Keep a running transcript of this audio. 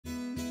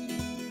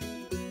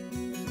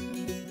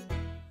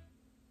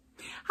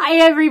Hi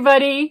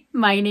everybody,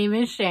 my name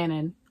is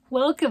Shannon.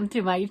 Welcome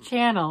to my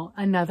channel,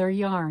 Another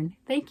Yarn.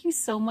 Thank you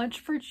so much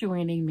for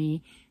joining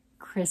me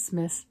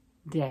Christmas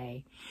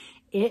Day.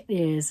 It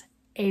is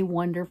a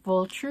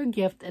wonderful, true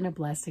gift and a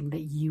blessing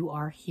that you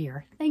are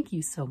here. Thank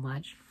you so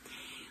much.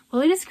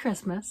 Well, it is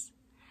Christmas.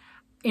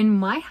 In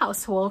my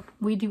household,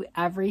 we do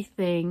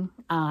everything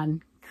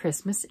on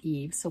Christmas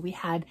Eve. So we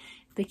had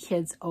the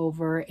kids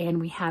over and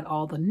we had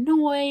all the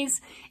noise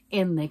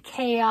and the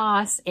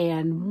chaos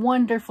and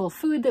wonderful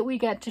food that we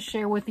got to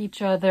share with each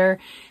other.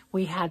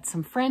 We had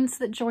some friends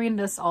that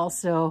joined us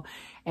also,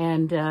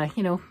 and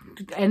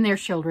and their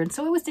children.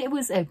 So it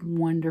was a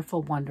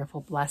wonderful,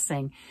 wonderful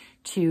blessing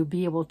to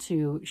be able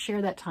to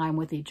share that time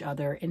with each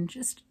other and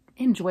just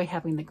enjoy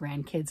having the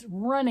grandkids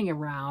running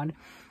around.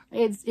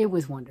 It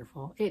was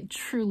wonderful. It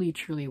truly,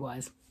 truly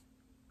was.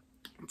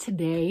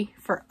 Today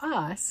for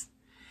us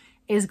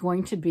is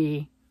going to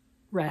be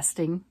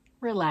resting,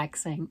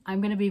 relaxing. I'm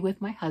going to be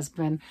with my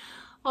husband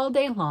all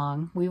day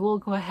long. We will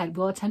go ahead,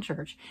 we'll attend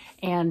church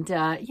and,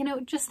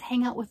 just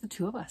hang out with the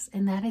two of us.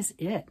 And that is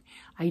it.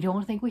 I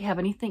don't think we have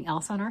anything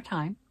else on our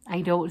time.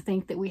 I don't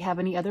think that we have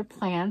any other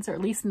plans, or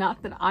at least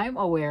not that I'm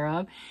aware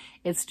of.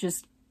 It's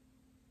just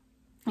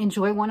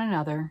enjoy one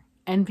another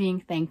and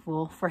being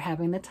thankful for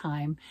having the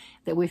time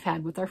that we've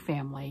had with our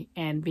family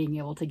and being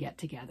able to get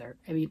together.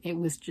 I mean, it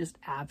was just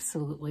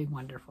absolutely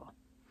wonderful.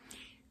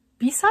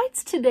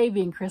 Besides today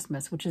being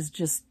Christmas, which is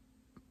just,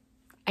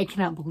 I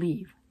cannot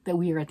believe that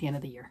we are at the end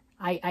of the year.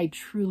 I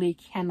truly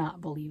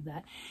cannot believe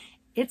that.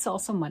 It's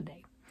also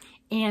Monday.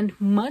 And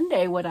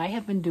Monday, what I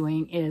have been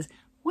doing is,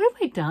 what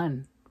have I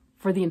done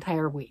for the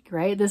entire week,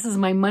 right? This is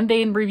my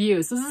Monday in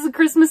review. So this is a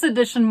Christmas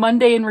edition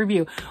Monday in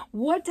review.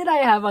 What did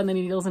I have on the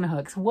needles and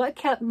hooks? What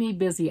kept me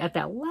busy at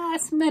that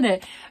last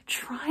minute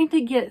trying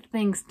to get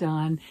things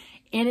done,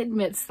 and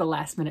amidst the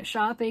last minute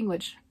shopping,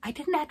 which I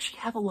didn't actually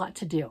have a lot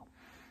to do.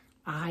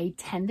 I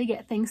tend to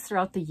get things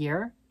throughout the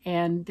year,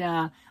 and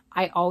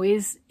I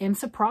always am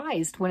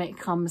surprised when it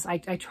comes. I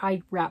try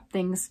to wrap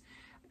things.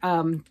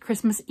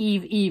 Christmas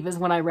Eve is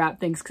when I wrap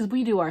things, because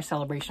we do our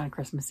celebration on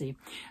Christmas Eve.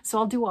 So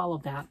I'll do all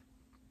of that.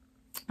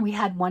 We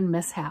had one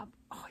mishap.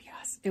 Oh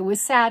yes, it was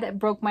sad. It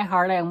broke my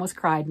heart. I almost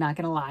cried. Not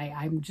gonna lie.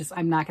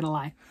 I'm not gonna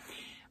lie.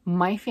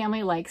 My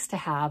family likes to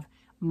have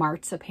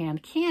marzipan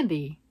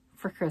candy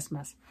for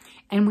Christmas,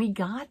 and we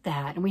got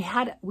that, and we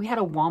had a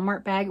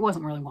Walmart bag. It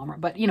wasn't really Walmart,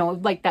 but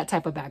like that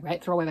type of bag,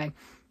 right? Throwaway bag.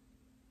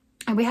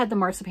 And we had the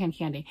marzipan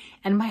candy,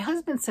 and my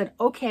husband said,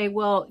 okay,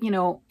 well,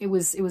 it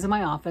was in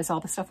my office. All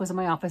the stuff was in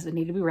my office. It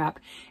needed to be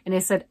wrapped. And they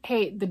said,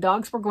 hey, the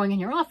dogs were going in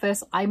your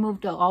office. I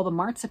moved all the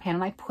marzipan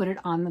and I put it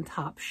on the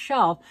top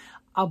shelf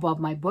above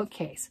my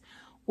bookcase.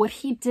 What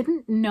he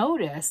didn't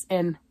notice,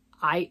 and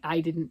I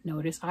didn't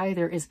notice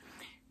either, is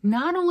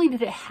not only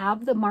did it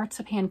have the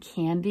marzipan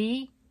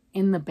candy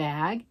in the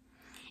bag,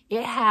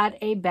 it had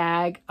a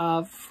bag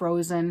of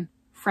frozen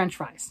French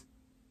fries.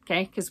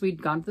 Okay, because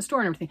we'd gone to the store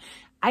and everything.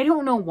 I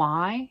don't know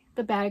why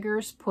the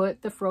baggers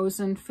put the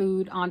frozen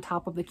food on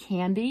top of the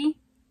candy,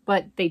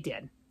 but they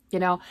did,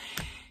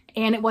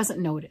 and it wasn't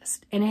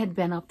noticed. And it had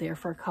been up there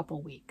for a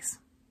couple weeks.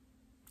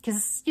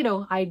 Because,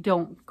 I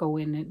don't go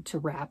in to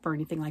wrap or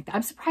anything like that.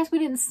 I'm surprised we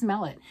didn't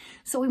smell it.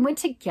 So we went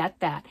to get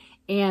that,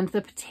 and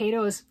the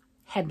potatoes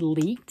had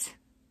leaked.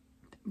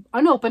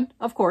 Unopened,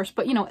 of course,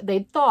 but, they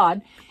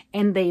thawed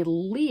and they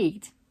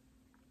leaked,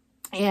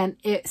 and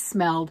it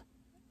smelled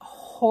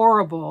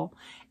horrible.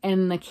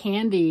 And the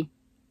candy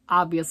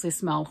obviously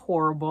smelled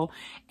horrible,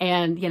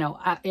 and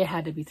it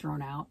had to be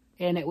thrown out.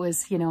 And it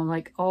was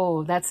like,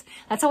 oh, that's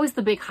always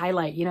the big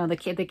highlight.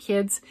 The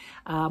kids,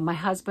 my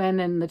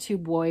husband and the two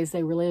boys,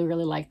 they really,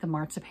 really like the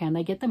marzipan.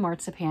 They get the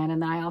marzipan,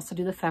 and I also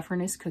do the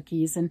pfeffernuss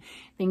cookies and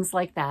things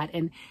like that,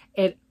 and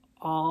it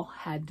all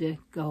had to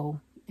go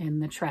in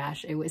the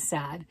trash. It was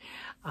sad.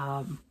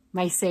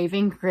 My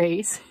saving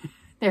grace,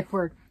 there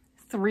were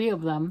 3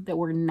 of them that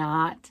were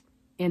not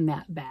in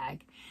that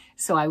bag.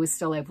 So I was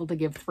still able to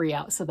give 3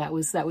 out. So that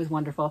was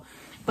wonderful.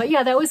 But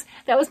yeah, that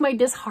was my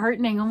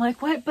disheartening. I'm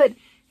like, what? But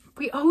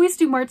we always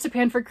do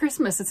marzipan for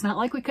Christmas. It's not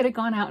like we could have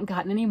gone out and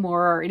gotten any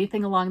more or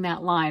anything along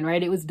that line,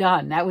 right? It was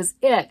done. That was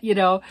it,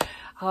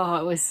 Oh,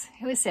 it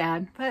was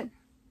sad. But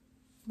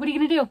what are you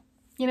gonna do?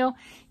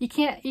 You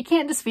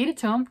can't just feed it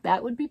to them.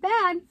 That would be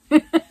bad.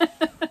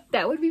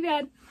 That would be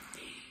bad.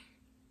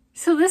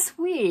 So this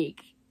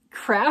week,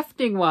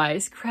 crafting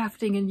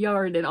and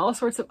yarn and all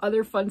sorts of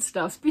other fun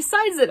stuff,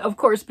 besides it, of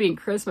course, being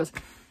Christmas,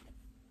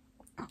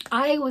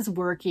 I was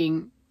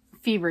working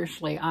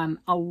feverishly on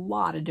a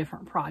lot of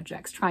different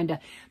projects, trying to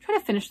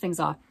finish things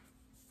off.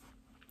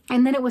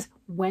 And then it was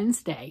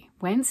Wednesday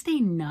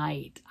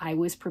night, I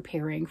was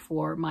preparing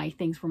for my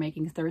Things We're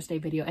Making Thursday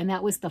video, and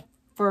that was the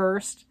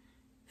first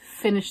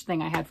finished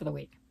thing I had for the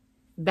week.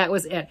 That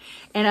was it.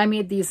 And I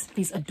made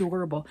these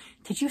adorable.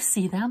 Did you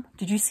see them?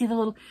 Did you see the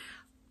little...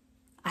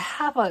 I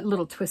have a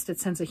little twisted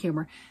sense of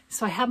humor.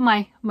 So I have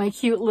my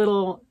cute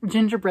little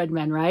gingerbread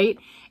men, right?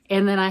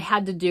 And then I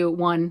had to do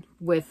one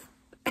with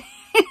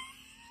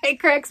It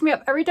cracks me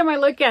up every time I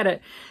look at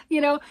it,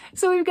 you know.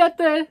 So we've got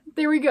there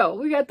we go.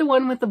 We got the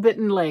one with the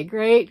bitten leg,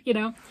 right? You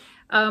know,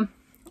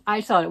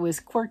 I thought it was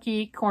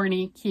quirky,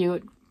 corny,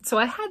 cute. So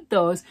I had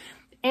those,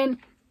 and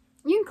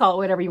you can call it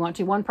whatever you want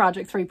to, 1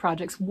 project, 3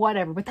 projects,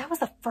 whatever. But that was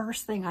the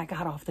first thing I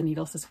got off the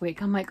needles this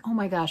week. I'm like, oh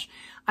my gosh,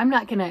 I'm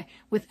not gonna,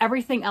 with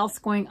everything else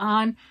going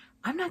on,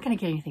 I'm not gonna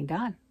get anything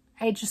done.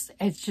 It's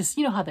just,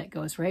 you know how that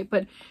goes, right?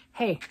 But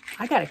hey,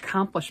 I got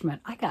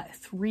accomplishment. I got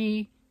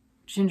 3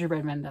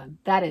 gingerbread men done.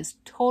 That is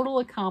total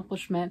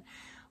accomplishment.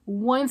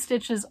 1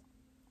 stitch is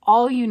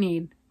all you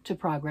need to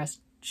progress.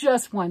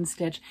 Just 1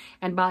 stitch.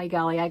 And by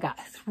golly, I got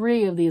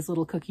 3 of these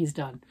little cookies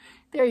done.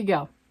 There you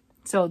go.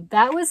 So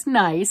that was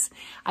nice.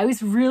 I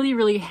was really,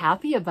 really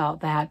happy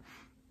about that.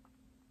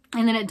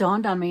 And then it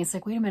dawned on me, it's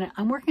like, wait a minute,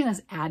 I'm working on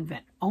this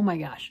Advent. Oh my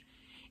gosh.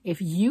 If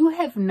you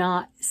have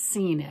not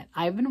seen it,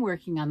 I've been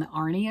working on the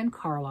Arne and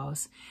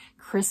Carlos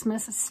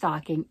Christmas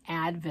Stocking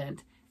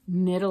Advent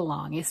Knit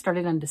Along. It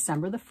started on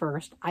December the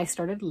 1st. I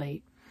started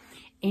late,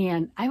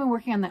 and I've been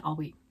working on that all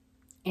week.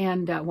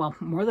 And well,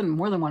 more than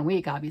 1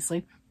 week,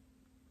 obviously.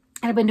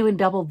 And I've been doing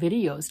double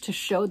videos to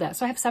show that.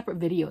 So I have separate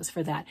videos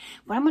for that.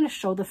 But I'm going to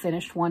show the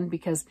finished one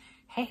because,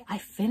 hey, I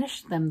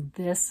finished them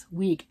this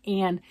week.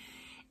 And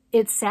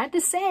it's sad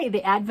to say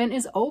the Advent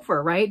is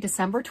over, right?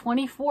 December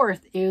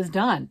 24th is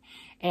done.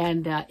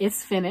 And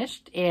it's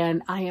finished.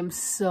 And I am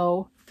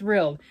so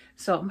thrilled.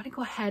 So I'm going to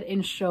go ahead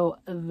and show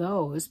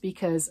those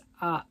because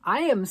I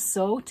am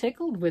so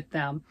tickled with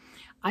them.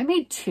 I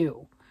made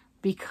 2.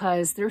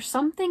 Because there's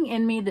something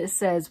in me that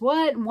says,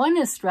 what? 1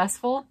 is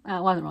stressful.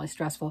 It wasn't really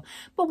stressful,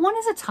 but 1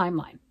 is a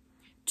timeline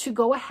to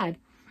go ahead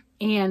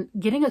and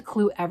getting a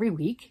clue every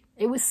week.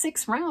 It was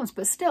 6 rounds,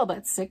 but still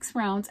that's 6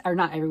 rounds, or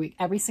not every week,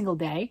 every single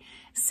day,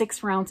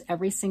 6 rounds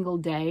every single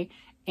day,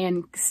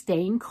 and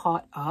staying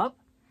caught up.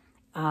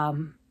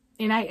 And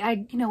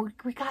I, you know,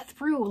 we got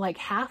through like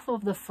half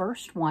of the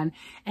first one,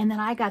 and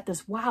then I got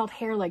this wild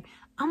hair, like,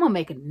 I'm gonna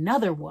make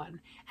another one,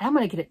 and I'm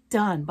gonna get it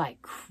done by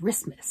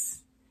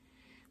Christmas.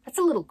 That's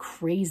a little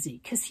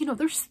crazy because, you know,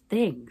 there's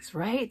things,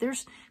 right?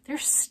 There's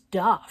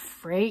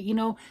stuff, right? You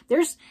know,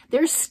 there's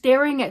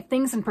staring at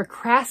things and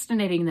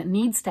procrastinating that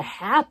needs to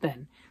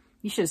happen.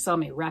 You should have saw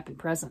me wrapping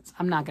presents.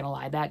 I'm not going to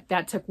lie.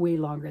 That took way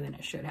longer than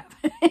it should have.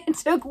 It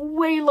took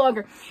way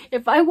longer.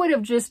 If I would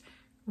have just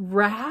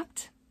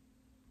wrapped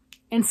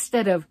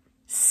instead of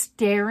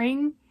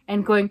staring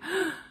and going,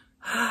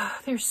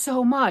 there's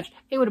so much,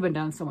 it would have been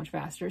done so much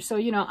faster. So,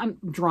 you know, I'm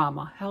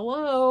drama.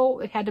 Hello.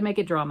 It had to make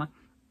it drama.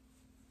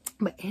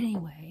 But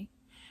anyway,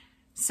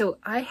 so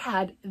I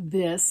had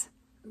this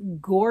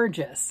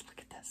gorgeous, look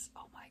at this.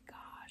 Oh my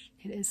gosh,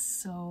 it is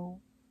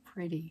so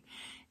pretty.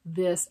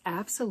 This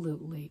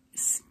absolutely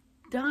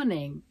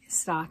stunning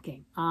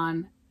stocking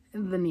on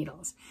the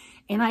needles.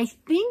 And I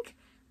think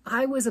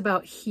I was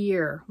about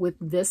here with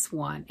this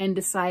one and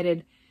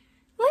decided,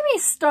 let me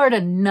start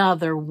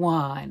another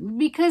one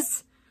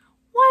because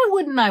why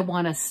wouldn't I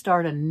want to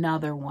start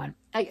another one?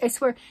 I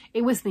swear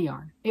it was the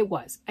yarn. It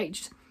was.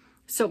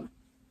 So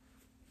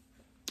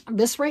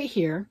this right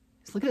here,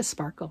 look at the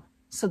sparkle.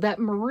 So that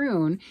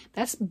maroon,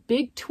 that's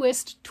Big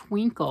Twist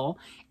Twinkle,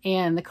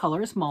 and the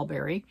color is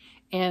Mulberry.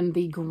 And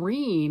the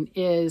green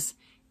is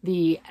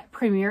the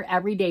Premier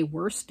Everyday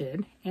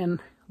Worsted.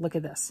 And look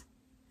at this.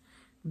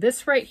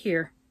 This right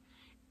here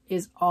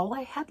is all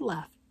I had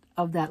left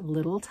of that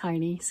little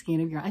tiny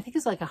skein of yarn. I think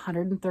it's like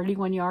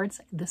 131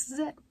 yards. This is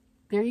it.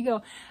 There you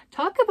go.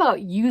 Talk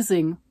about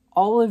using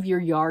all of your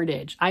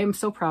yardage. I am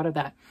so proud of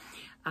that.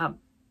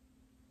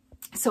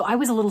 So I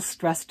was a little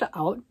stressed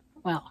out.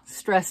 Well,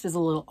 stressed is a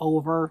little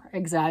over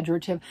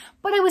exaggerative,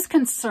 but I was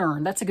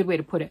concerned. That's a good way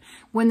to put it.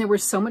 When there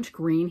was so much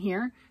green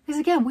here, because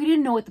again, we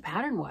didn't know what the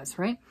pattern was,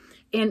 right?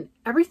 And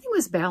everything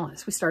was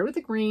balanced. We started with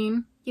the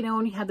green, you know,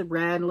 and you had the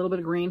red and a little bit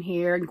of green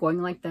here and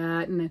going like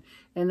that. And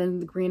then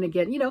the green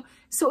again, you know,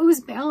 so it was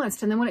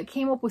balanced. And then when it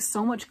came up with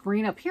so much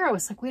green up here, I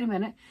was like, wait a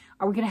minute,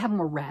 are we going to have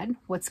more red?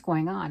 What's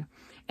going on?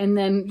 And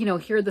then, you know,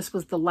 here, this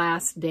was the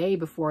last day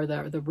before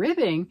the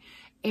ribbing.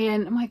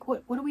 And I'm like,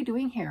 what are we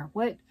doing here?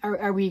 What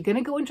are we going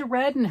to go into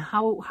red? And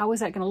how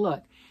is that going to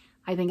look?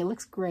 I think it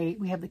looks great.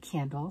 We have the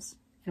candles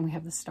and we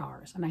have the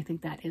stars. And I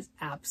think that is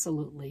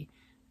absolutely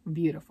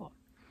beautiful.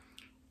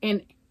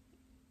 And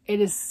it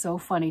is so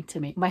funny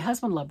to me. My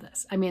husband loved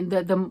this. I mean,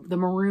 the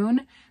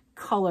maroon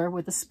color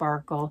with the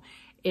sparkle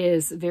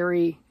is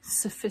very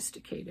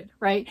sophisticated,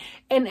 right?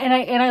 And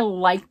I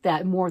like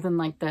that more than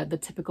like the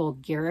typical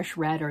garish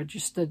red or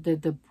just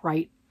the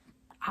bright,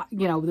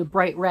 you know, the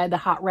bright red, the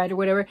hot red or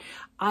whatever.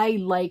 I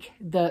like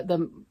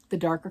the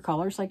darker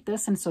colors like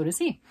this, and so does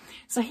he.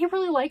 So he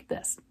really liked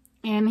this,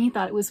 and he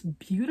thought it was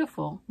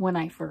beautiful when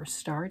I first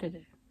started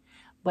it.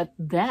 But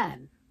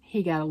then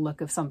he got a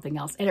look of something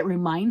else, and it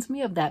reminds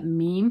me of that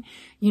meme,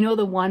 you know,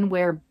 the one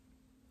where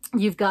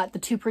you've got the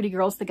two pretty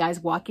girls, the guy's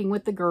walking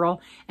with the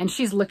girl, and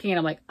she's looking at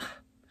him like, ugh,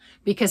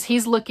 because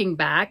he's looking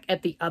back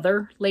at the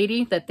other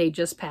lady that they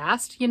just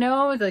passed, you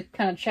know, the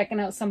kind of checking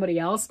out somebody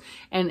else.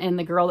 And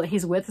the girl that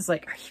he's with is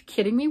like, are you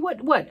kidding me? What?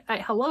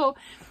 Hello?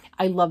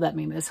 I love that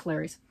meme. It's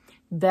hilarious.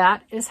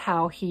 That is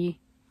how he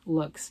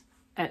looks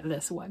at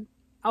this one.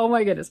 Oh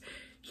my goodness.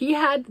 He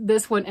had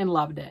this one and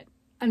loved it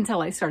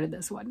until I started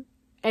this one.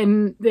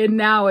 And then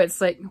now it's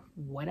like,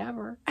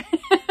 whatever.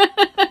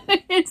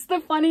 It's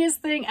the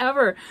funniest thing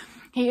ever.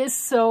 He is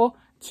so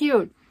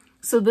cute.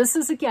 So this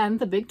is, again,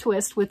 the big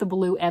twist with the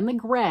blue and the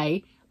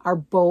gray are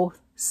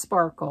both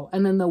sparkle.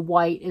 And then the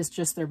white is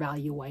just their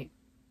value white.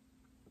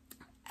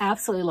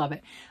 Absolutely love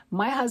it.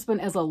 My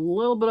husband is a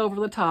little bit over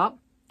the top.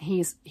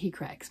 He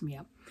cracks me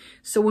up.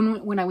 So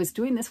when I was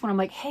doing this one, I'm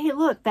like, hey,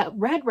 look, that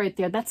red right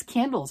there, that's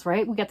candles,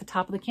 right? We got the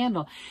top of the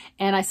candle.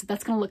 And I said,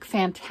 that's going to look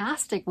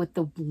fantastic with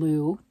the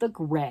blue, the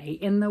gray,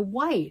 and the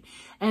white.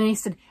 And he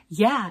said,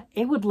 yeah,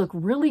 it would look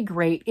really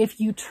great if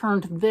you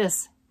turned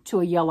this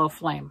to a yellow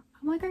flame.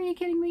 I'm like, are you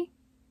kidding me?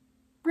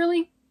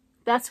 Really?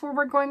 That's where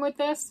we're going with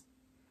this?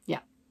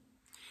 Yeah.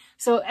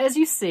 So as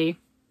you see,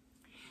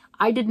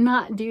 I did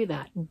not do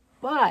that.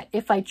 But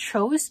if I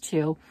chose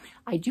to,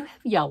 I do have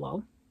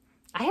yellow.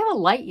 I have a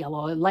light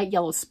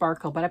yellow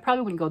sparkle, but I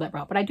probably wouldn't go that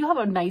route. But I do have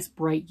a nice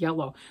bright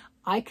yellow.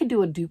 I could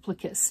do a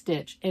duplicate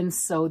stitch and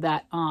sew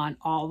that on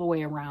all the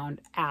way around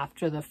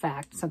after the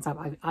fact, since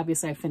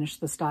obviously I finished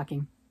the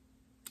stocking.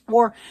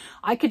 Or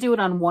I could do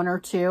it on one or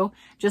two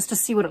just to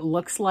see what it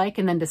looks like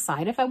and then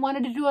decide if I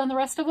wanted to do it on the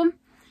rest of them.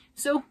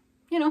 So,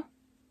 you know,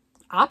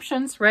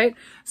 options, right?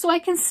 So I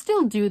can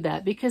still do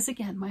that because,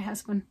 again, my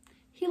husband,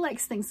 he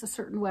likes things a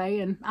certain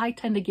way and I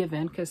tend to give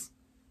in because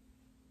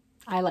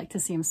I like to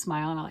see him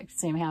smile and I like to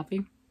see him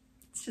happy.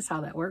 It's just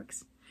how that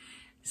works.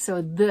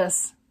 So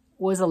this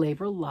was a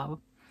labor of love.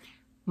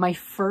 My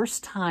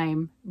first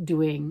time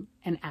doing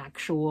an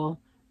actual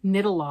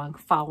knit along,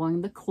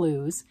 following the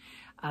clues.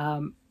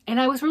 And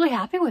I was really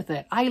happy with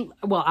it.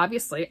 Well,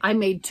 obviously I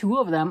made 2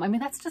 of them. I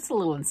mean, that's just a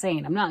little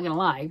insane. I'm not going to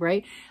lie,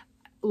 right?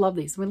 Love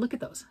these. I mean, look at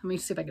those. Let me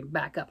see if I can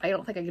back up. I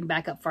don't think I can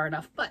back up far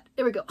enough, but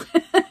there we go.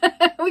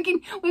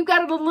 We've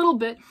got it a little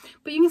bit,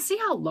 but you can see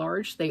how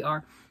large they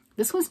are.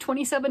 This one's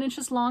 27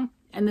 inches long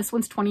and this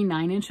one's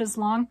 29 inches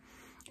long.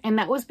 And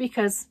that was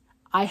because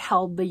I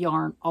held the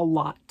yarn a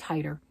lot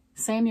tighter.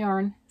 Same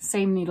yarn,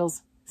 same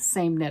needles,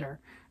 same knitter.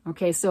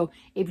 Okay, so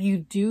if you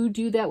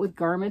do that with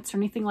garments or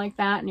anything like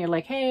that, and you're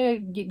like, hey,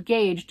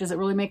 gauge, does it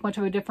really make much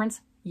of a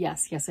difference?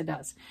 Yes, it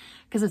does.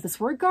 Because if this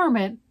were a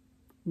garment,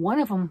 one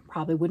of them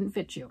probably wouldn't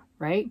fit you,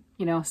 right?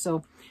 You know,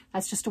 so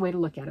that's just a way to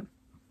look at it.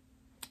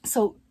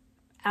 So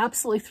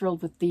absolutely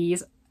thrilled with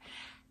these.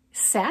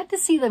 Sad to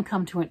see them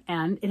come to an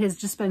end. It has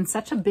just been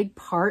such a big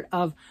part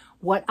of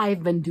what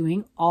I've been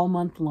doing all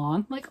month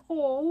long. Like,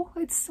 oh,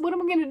 what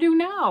am I going to do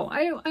now?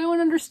 I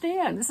don't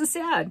understand. This is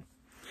sad.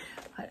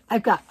 But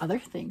I've got other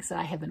things that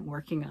I have been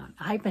working on.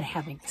 I've been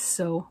having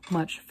so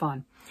much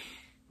fun.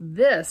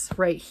 This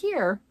right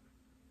here,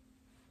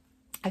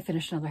 I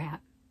finished another hat.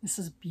 This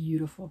is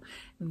beautiful.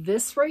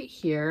 This right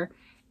here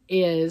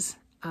is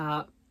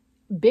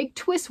Big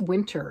Twist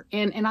Winter.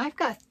 And I've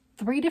got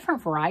 3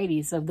 different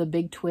varieties of the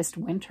Big Twist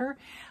Winter.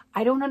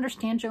 I don't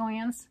understand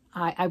Joann's.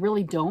 I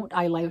really don't.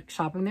 I like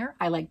shopping there.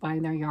 I like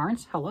buying their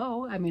yarns.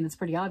 Hello. I mean, it's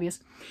pretty obvious.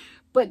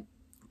 But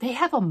they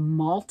have a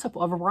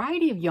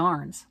variety of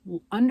yarns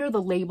under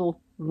the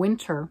label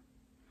Winter.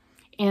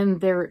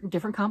 And they're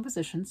different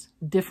compositions,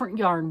 different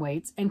yarn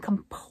weights, and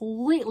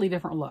completely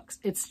different looks.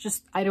 It's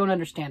just, I don't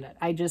understand it.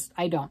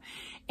 I don't.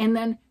 And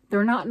then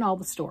they're not in all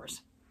the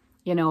stores.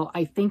 You know,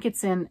 I think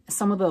it's in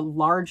some of the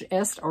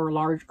largest or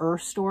larger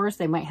stores.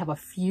 They might have a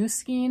few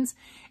skeins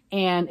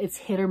and it's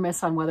hit or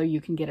miss on whether you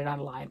can get it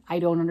online. I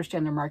don't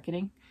understand their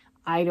marketing.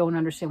 I don't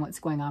understand what's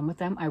going on with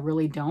them. I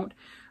really don't.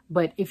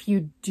 But if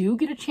you do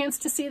get a chance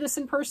to see this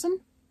in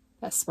person,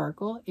 that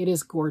sparkle, it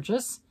is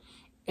gorgeous.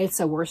 It's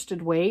a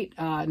worsted weight,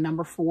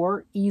 number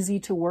 4, easy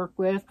to work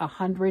with,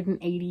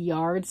 180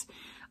 yards,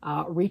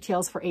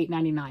 retails for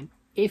 $8.99.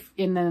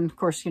 And then of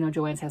course, you know,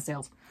 Joann's has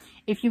sales.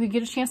 If you would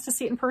get a chance to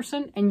see it in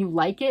person and you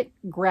like it,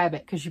 grab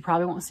it because you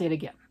probably won't see it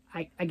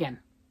again.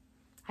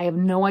 I have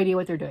no idea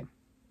what they're doing.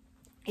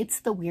 It's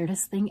the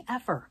weirdest thing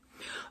ever.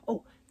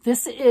 Oh,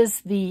 this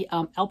is the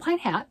Alpine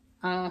hat.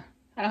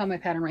 I don't have my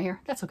pattern right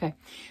here. That's okay.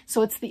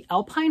 So it's the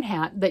Alpine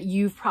hat that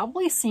you've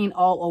probably seen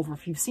all over.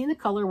 If you've seen the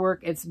color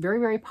work, it's very,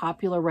 very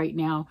popular right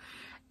now.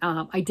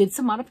 I did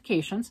some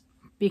modifications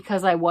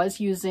because I was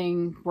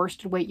using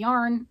worsted weight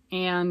yarn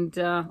and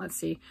let's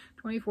see,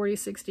 20, 40,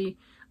 60.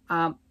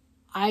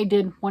 I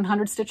did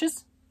 100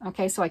 stitches.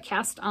 Okay, so I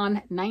cast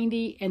on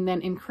 90 and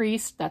then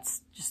increased.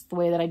 That's just the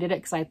way that I did it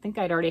because I think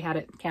I'd already had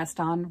it cast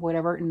on,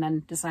 whatever, and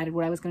then decided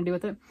what I was going to do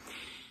with it.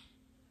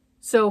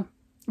 So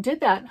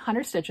did that,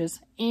 100 stitches.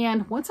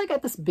 And once I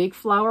got this big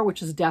flower,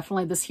 which is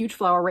definitely this huge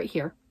flower right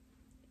here,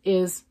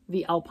 is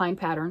the Alpine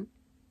pattern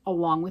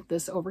along with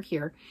this over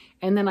here.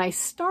 And then I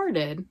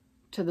started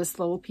to this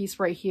little piece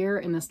right here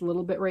and this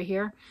little bit right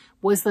here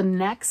was the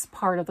next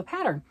part of the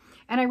pattern.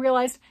 And I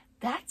realized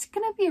that's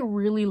going to be a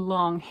really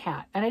long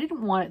hat. And I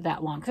didn't want it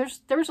that long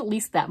because there's at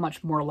least that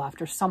much more left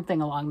or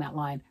something along that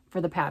line for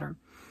the pattern.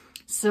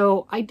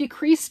 So I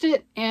decreased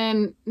it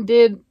and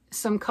did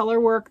some color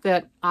work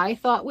that I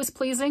thought was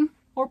pleasing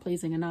or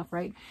pleasing enough,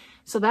 right?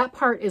 So that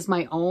part is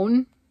my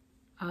own.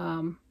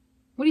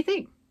 What do you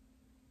think?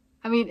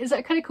 I mean, is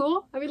that kind of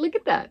cool? I mean, look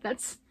at that.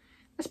 That's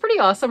pretty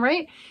awesome,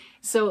 right?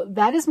 So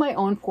that is my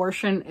own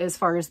portion as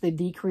far as the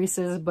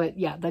decreases, but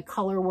yeah, the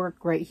color work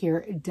right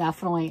here,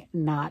 definitely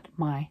not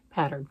my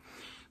pattern.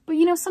 But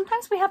you know,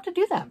 sometimes we have to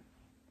do that.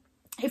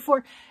 If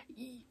we're,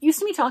 you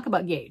see me talk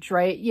about gauge,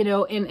 right? You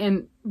know,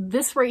 and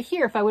this right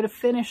here, if I would have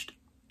finished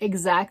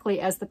exactly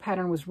as the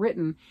pattern was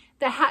written,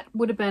 the hat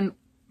would have been,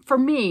 for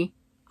me,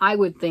 I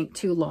would think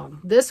too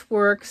long. This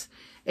works.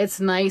 It's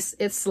nice.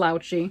 It's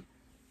slouchy,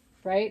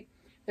 right?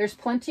 There's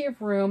plenty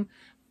of room,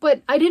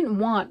 but I didn't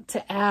want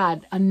to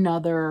add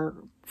another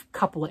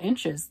couple of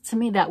inches. To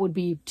me, that would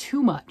be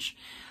too much.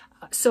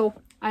 So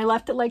I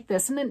left it like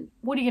this. And then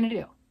what are you going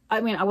to do? I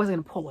mean, I wasn't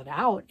going to pull it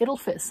out. It'll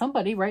fit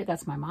somebody, right?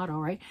 That's my motto,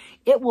 right?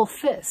 It will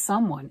fit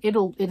someone. It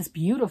is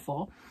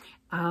beautiful.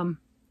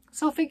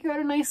 So figure out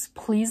a nice,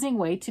 pleasing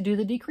way to do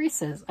the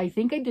decreases. I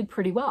think I did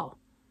pretty well.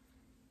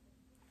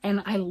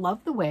 And I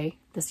love the way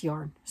this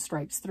yarn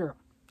stripes through.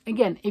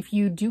 Again, if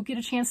you do get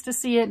a chance to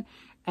see it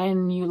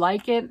and you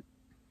like it,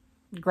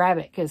 grab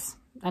it. Because,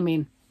 I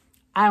mean,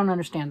 I don't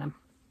understand them.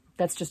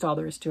 That's just all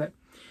there is to it.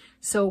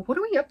 So what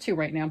are we up to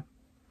right now?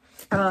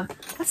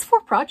 That's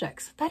 4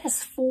 projects. That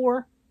is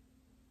 4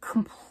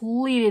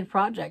 completed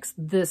projects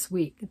this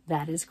week.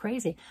 That is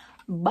crazy.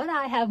 But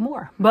I have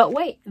more. But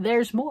wait,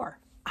 there's more.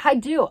 I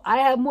do. I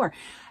have more.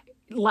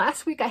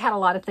 Last week I had a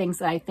lot of things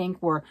that I think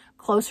were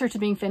closer to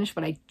being finished,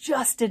 but I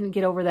just didn't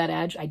get over that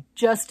edge. I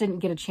just didn't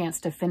get a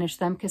chance to finish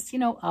them because, you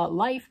know,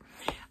 life.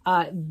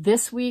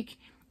 This week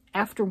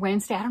after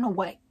Wednesday, I don't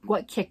know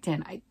what kicked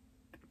in.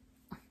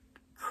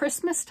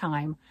 Christmas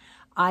time,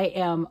 I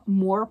am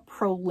more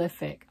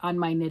prolific on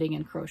my knitting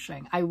and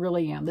crocheting. I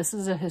really am. This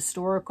is a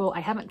historical,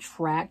 I haven't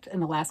tracked in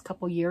the last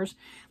couple years,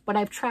 but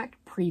I've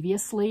tracked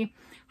previously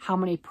how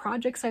many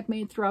projects I've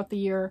made throughout the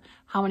year,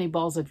 how many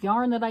balls of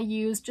yarn that I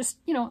used, just,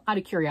 you know, out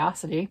of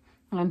curiosity.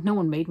 And no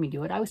one made me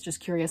do it. I was just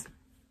curious.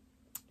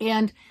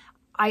 And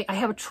I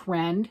have a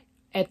trend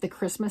at the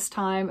Christmas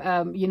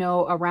time, you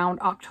know, around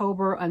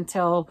October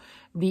until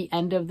the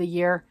end of the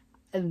year.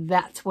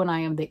 That's when I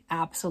am the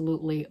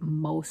absolutely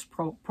most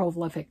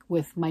prolific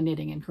with my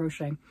knitting and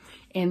crocheting.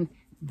 And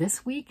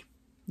this week,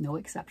 no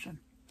exception.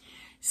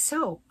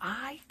 So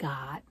I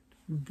got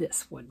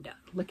this one done.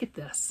 Look at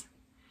this.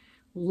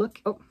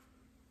 Look, oh,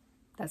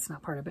 that's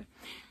not part of it.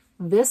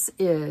 This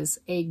is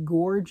a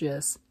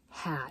gorgeous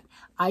hat.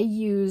 I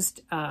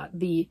used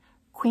the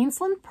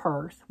Queensland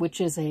Perth,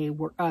 which is a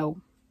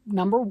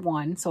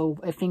 #1, so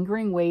a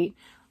fingering weight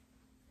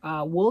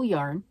wool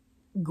yarn.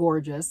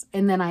 Gorgeous.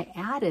 And then I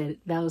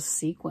added those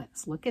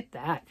sequins. Look at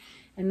that.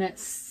 And that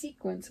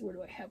sequins, where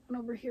do I have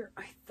one over here?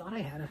 I thought I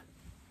had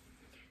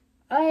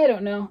I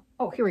don't know.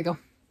 Oh, here we go.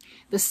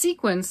 The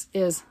sequins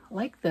is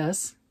like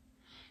this,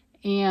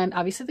 and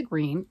obviously the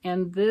green.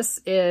 And this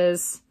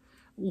is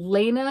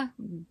Lena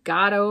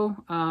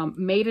Gatto,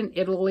 made in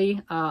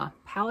Italy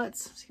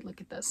palettes. See,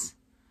 look at this.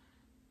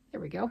 There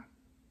we go.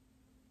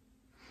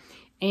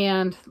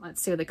 And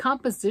let's see the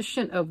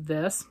composition of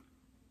this.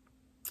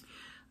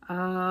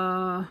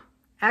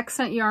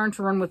 Accent yarn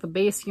to run with the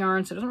base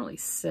yarn, so it doesn't really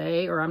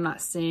say, or I'm not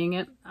seeing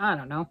it. I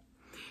don't know.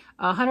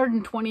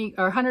 120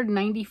 or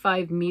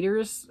 195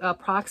 meters,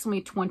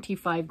 approximately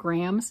 25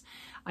 grams.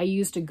 I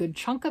used a good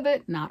chunk of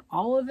it, not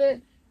all of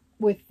it,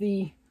 with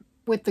the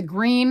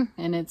green,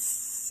 and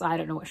it's, I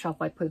don't know what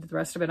shelf I put the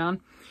rest of it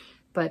on,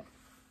 but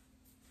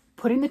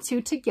putting the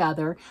two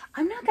together,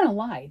 I'm not gonna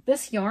lie,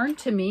 this yarn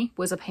to me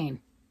was a pain.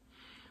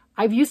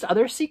 I've used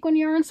other sequin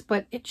yarns,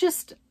 but it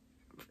just,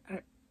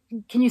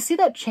 can you see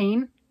that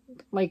chain?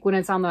 Like when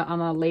it's on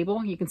the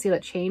label, you can see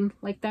that chain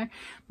like there.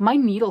 My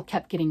needle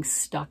kept getting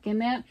stuck in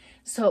that.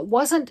 So it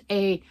wasn't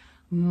a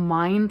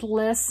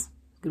mindless,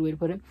 good way to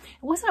put it.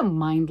 It wasn't a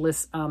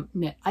mindless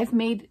knit. I've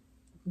made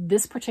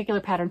this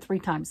particular pattern 3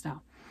 times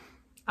now.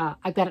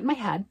 I've got it in my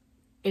head.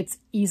 It's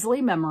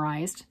easily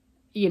memorized.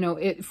 You know,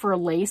 for a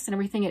lace and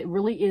everything, it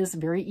really is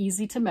very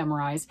easy to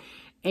memorize.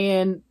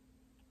 And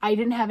I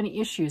didn't have any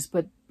issues,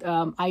 but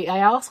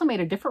I also made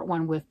a different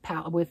one with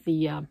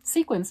the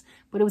sequins,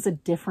 but it was a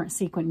different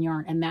sequin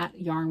yarn, and that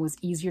yarn was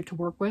easier to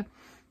work with.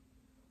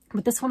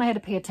 But this one I had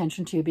to pay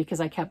attention to because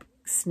I kept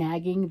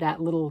snagging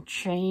that little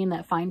chain,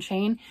 that fine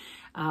chain.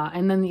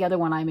 And then the other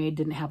one I made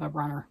didn't have a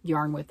runner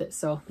yarn with it,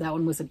 so that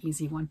one was an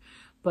easy one.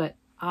 But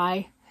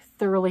I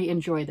thoroughly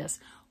enjoy this.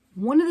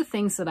 One of the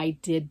things that I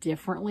did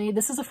differently,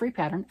 this is a free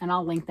pattern, and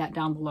I'll link that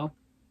down below.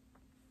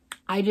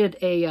 I did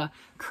a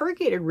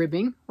corrugated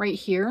ribbing right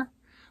here.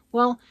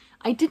 Well,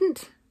 I did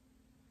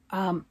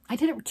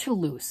it too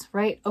loose,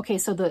 right? Okay,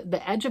 so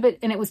the edge of it,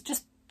 and it was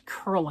just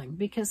curling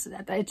because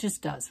it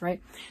just does,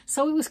 right?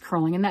 So it was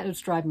curling, and that was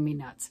driving me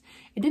nuts.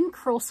 It didn't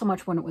curl so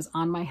much when it was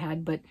on my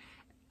head, but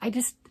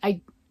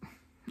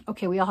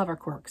okay, we all have our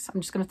quirks.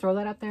 I'm just going to throw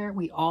that out there.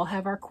 We all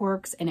have our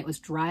quirks, and it was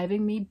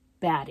driving me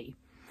batty,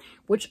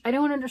 which I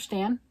don't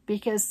understand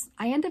because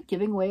I end up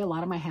giving away a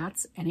lot of my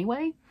hats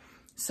anyway.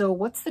 So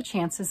what's the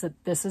chances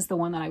that this is the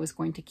one that I was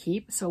going to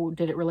keep? So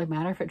did it really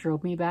matter if it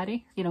drove me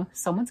batty? You know,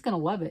 someone's going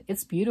to love it.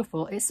 It's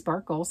beautiful. It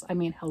sparkles. I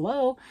mean,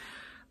 hello.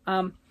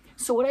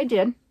 So what I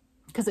did,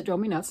 because it drove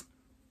me nuts,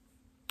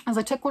 is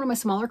I took one of my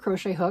smaller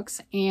crochet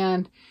hooks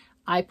and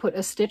I put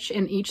a stitch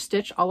in each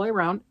stitch all the way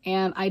around,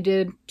 and I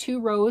did 2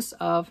 rows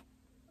of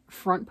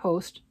front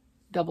post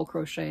double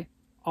crochet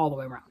all the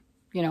way around.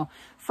 You know,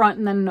 front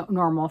and then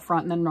normal,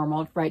 front and then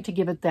normal, right? To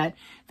give it that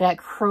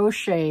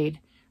crocheted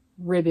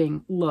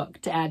ribbing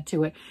look to add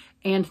to it.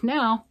 And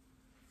now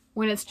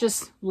when it's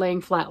just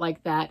laying flat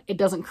like that, it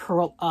doesn't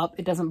curl up.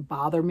 It doesn't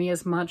bother me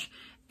as much.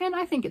 And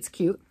I think it's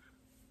cute.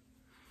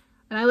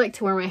 And I like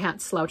to wear my hat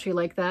slouchy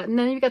like that. And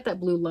then you've got that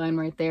blue line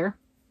right there.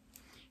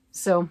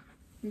 So what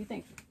do you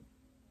think?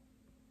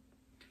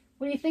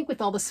 What do you think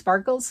with all the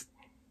sparkles?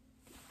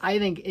 I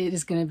think it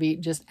is going to be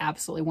just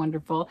absolutely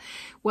wonderful.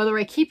 Whether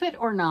I keep it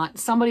or not,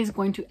 somebody's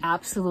going to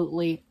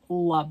absolutely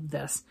love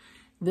this.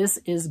 This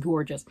is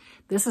gorgeous.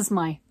 This is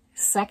my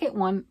second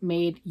one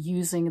made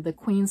using the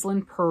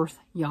Queensland Perth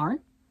yarn.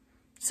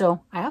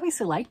 So I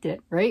obviously liked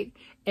it, right?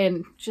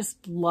 And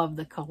just love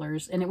the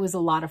colors. And it was a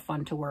lot of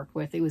fun to work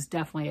with. It was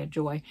definitely a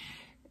joy.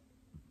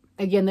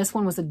 Again, this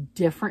one was a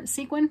different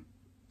sequin.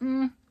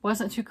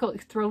 Wasn't too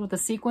thrilled with the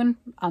sequin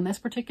on this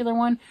particular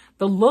one.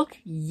 The look,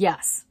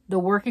 yes. The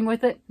working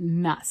with it,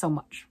 not so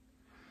much.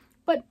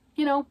 But,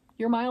 you know,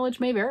 your mileage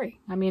may vary.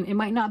 I mean, it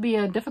might not be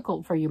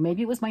difficult for you.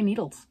 Maybe it was my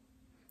needles.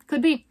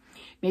 Could be.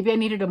 Maybe I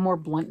needed a more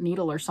blunt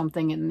needle or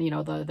something, and, you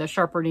know, the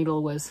sharper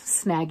needle was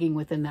snagging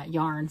within that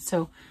yarn.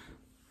 So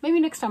maybe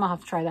next time I'll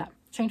have to try that.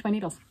 Change my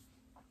needles.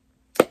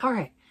 All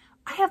right.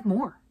 I have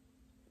more.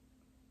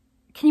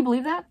 Can you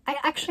believe that? I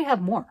actually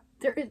have more.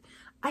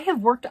 I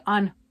have worked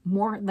on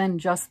more than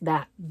just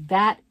that.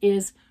 That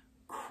is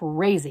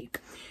crazy.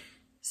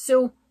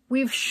 So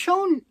we've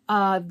shown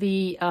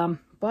the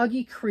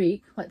Boggy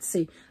Creek. Let's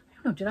see. I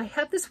don't know. Did I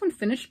have this one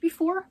finished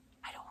before?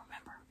 I don't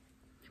remember.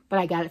 But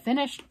I got it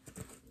finished.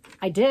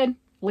 I did.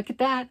 Look at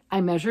that.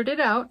 I measured it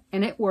out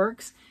and it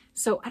works.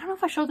 So I don't know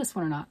if I showed this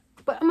one or not,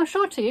 but I'm going to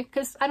show it to you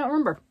because I don't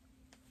remember.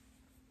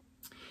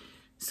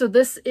 So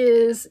this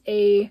is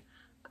a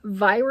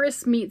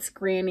Virus Meets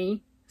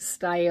Granny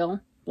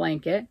style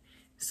blanket.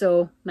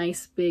 So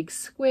nice big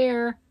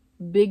square,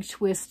 big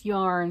twist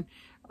yarn,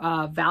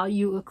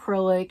 value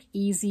acrylic,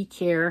 easy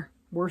care,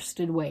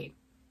 worsted weight,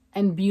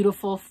 and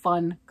beautiful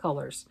fun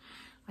colors.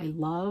 I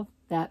love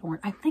that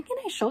orange. I'm thinking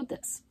I showed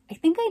this. I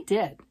think I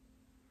did.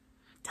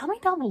 Tell me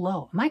down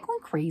below. Am I going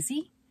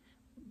crazy?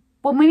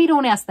 Well, maybe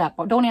don't ask that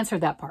part. Don't answer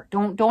that part.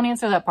 Don't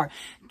answer that part.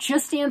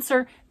 Just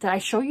answer, did I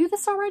show you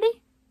this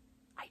already?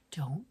 I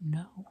don't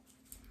know.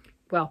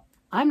 Well,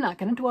 I'm not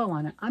going to dwell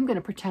on it. I'm going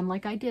to pretend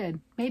like I did.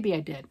 Maybe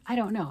I did. I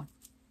don't know.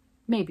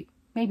 Maybe.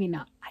 Maybe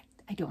not.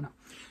 I don't know.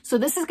 So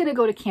this is going to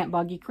go to Camp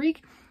Boggy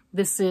Creek.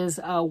 This is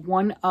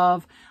one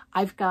of,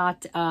 I've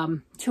got 2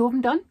 of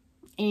them done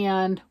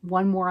and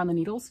 1 more on the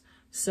needles.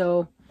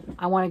 So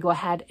I want to go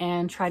ahead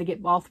and try to get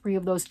all 3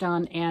 of those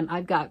done. And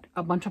I've got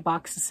a bunch of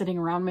boxes sitting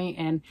around me.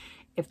 And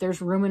if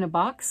there's room in a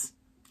box,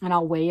 and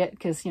I'll weigh it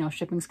because, you know,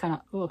 shipping's kind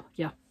of, oh,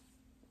 yeah.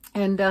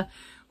 And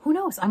who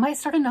knows? I might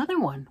start another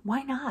one.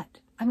 Why not?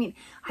 I mean,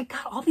 I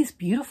got all these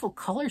beautiful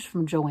colors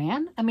from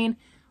Joanne. I mean,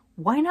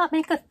 why not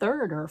make a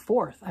 3rd or a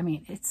 4th? I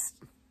mean,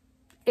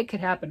 it could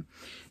happen.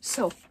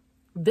 So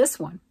this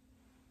one,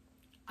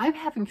 I'm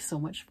having so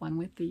much fun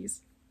with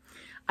these.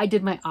 I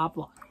did my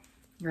oblong,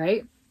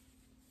 right?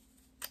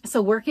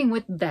 So working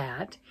with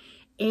that,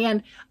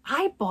 and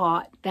I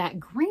bought that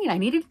green. I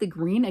needed the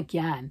green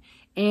again.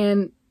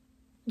 And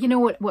you know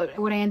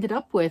what I ended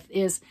up with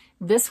is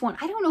this one.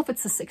 I don't know if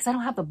it's the 6, I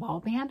don't have the ball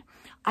band.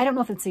 I don't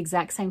know if it's the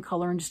exact same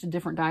color and just a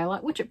different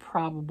dialect, which it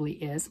probably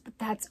is, but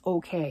that's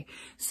okay.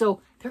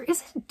 So there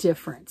is a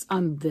difference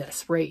on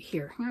this right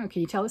here.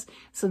 Can you tell us?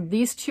 So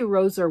these 2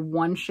 rows are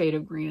 1 shade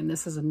of green and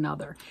this is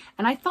another.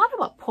 And I thought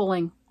about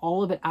pulling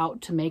all of it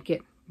out to make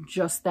it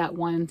just that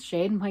 1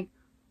 shade. I'm like,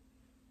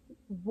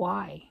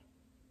 why?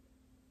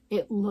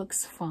 It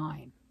looks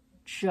fine.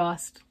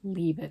 Just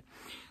leave it.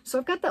 So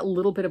I've got that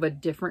little bit of a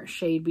different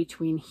shade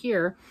between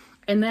here.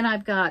 And then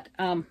I've got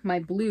my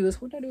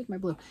blues. What did I do with my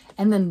blue?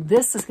 And then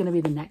this is going to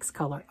be the next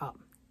color up.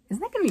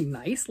 Isn't that going to be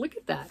nice? Look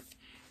at that.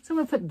 So I'm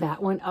going to put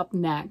that one up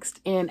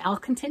next. And I'll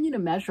continue to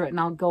measure it. And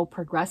I'll go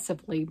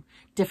progressively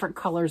different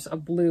colors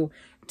of blue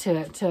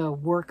to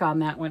work on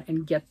that one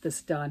and get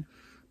this done.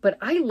 But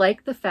I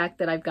like the fact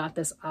that I've got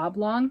this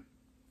oblong.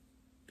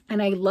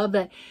 And I love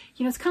that,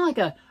 you know, it's kind of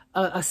like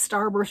a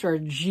starburst or a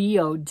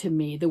geode to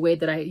me, the way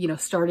that I, you know,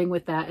 starting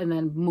with that and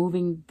then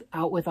moving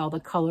out with all the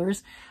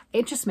colors.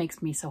 It just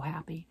makes me so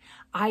happy.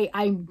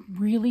 I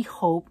really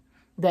hope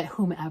that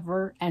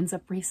whomever ends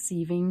up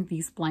receiving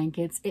these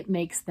blankets, it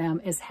makes them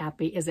as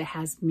happy as it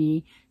has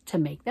me to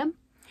make them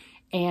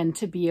and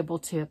to be able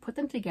to put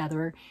them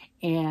together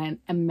and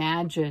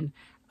imagine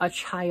a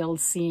child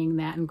seeing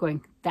that and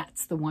going,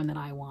 that's the one that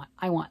I want.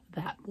 I want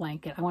that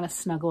blanket. I want to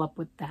snuggle up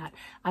with that.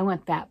 I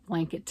want that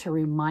blanket to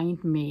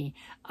remind me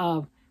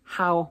of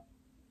how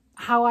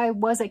I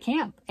was at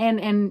camp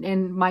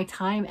and my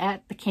time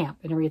at the camp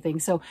and everything.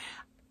 So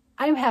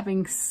I'm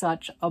having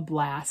such a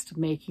blast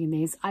making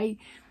these. I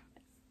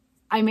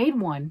made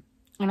one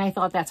and I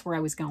thought that's where I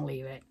was going to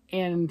leave it.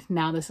 And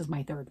now this is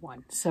my 3rd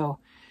one. So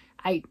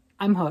I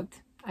I'm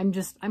hooked. I'm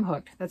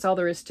hooked. That's all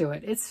there is to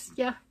it. It's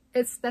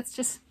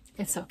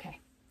okay.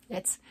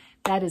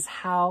 That is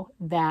how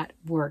that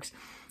works.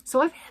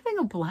 So I'm having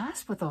a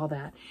blast with all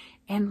that.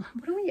 And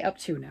what are we up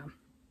to now?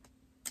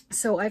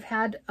 So I've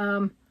had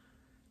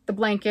the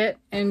blanket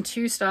and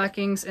 2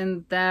 stockings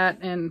and that,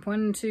 and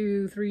 1,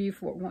 2, 3,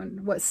 4,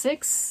 1, what,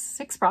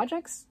 6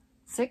 projects?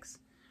 6?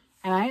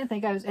 And I didn't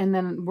think I was, and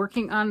then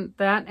working on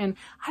that. And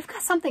I've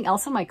got something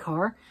else in my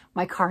car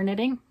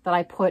knitting that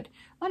I put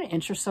about 1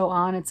 inch or so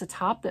on. It's a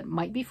top that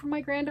might be for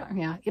my granddaughter.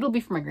 Yeah, it'll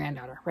be for my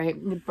granddaughter, right?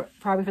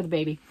 Probably for the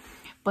baby.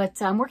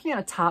 But I'm working on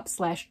a top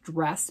 /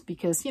 dress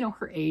because, you know,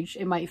 her age,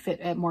 it might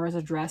fit more as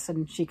a dress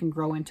and she can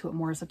grow into it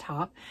more as a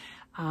top.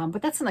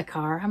 But that's in the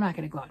car. I'm not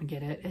going to go out and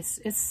get it.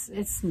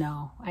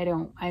 No, I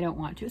don't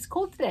want to. It's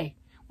cold today.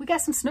 We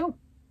got some snow.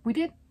 We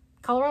did.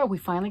 Colorado, we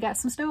finally got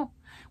some snow.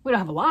 We don't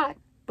have a lot,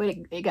 but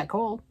it got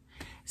cold.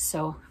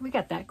 So we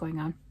got that going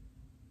on.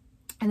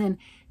 And then,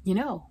 you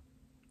know,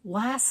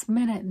 last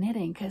minute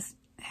knitting, because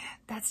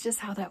that's just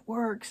how that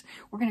works.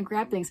 We're going to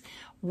grab things.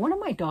 One of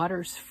my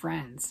daughter's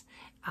friends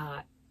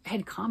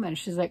had commented.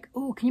 She's like,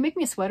 "Oh, can you make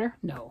me a sweater?"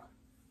 No.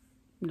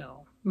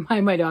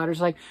 My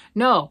daughter's like,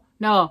 no.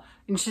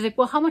 And she's like,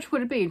 "Well, how much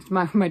would it be?"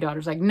 My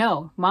daughter's like,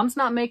 "No, Mom's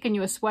not making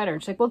you a sweater."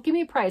 She's like, "Well, give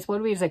me a price. What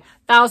would it be?" She's like,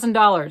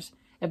 $1,000.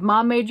 If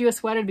Mom made you a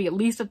sweater, it'd be at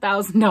least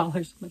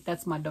 $1,000. But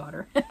that's my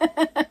daughter.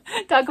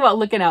 Talk about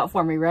looking out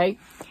for me, right?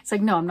 It's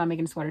like, "No, I'm not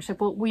making a sweater." She's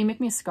like, "Well, will you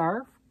make me a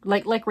scarf?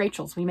 Like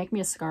Rachel's, will you make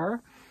me a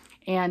scarf?"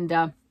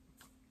 And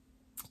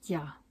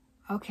yeah,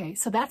 okay.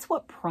 So that's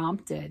what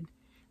prompted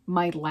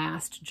my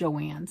last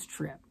Joann's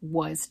trip,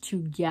 was to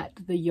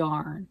get the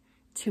yarn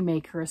to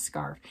make her a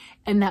scarf.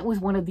 And that was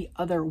one of the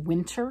other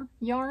winter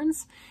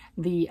yarns,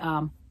 the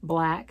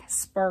black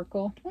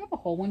sparkle. Do I have a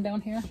whole one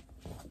down here?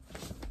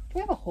 Do I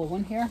have a whole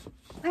one here?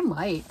 I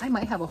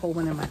might have a whole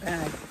one in my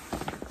bag.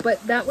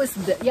 But that was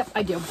yep,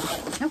 I do.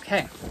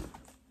 Okay.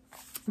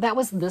 That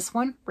was this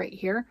one right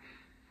here.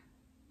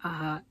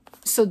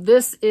 So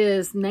this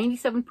is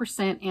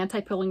 97%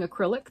 anti-pilling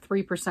acrylic,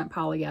 3%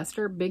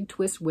 polyester, big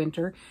twist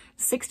winter,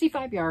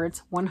 65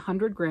 yards,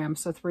 100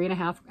 grams, so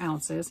 3.5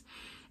 ounces.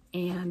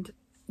 And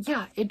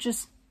yeah, it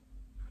just,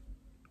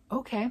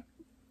 okay.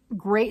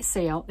 Great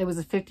sale. It was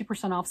a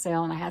 50% off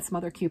sale and I had some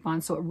other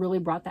coupons, so it really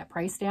brought that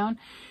price down.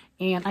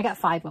 And I got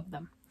 5 of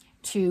them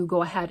to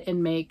go ahead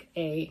and make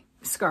a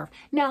scarf.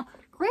 Now,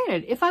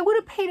 granted, if I would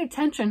have paid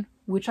attention,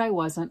 which I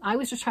wasn't, I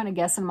was just trying to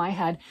guess in my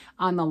head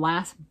on the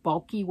last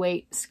bulky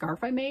weight scarf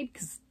I made,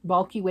 because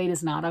bulky weight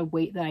is not a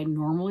weight that I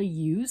normally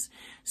use.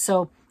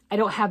 So I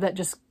don't have that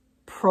just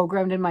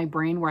programmed in my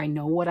brain where I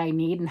know what I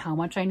need and how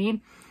much I need.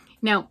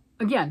 Now,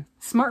 again,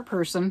 smart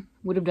person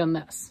would have done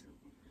this.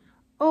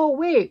 Oh,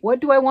 wait,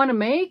 what do I want to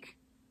make?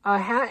 A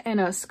hat and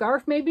a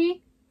scarf,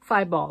 maybe?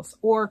 5 balls.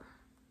 Or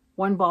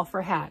 1 ball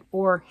for a hat.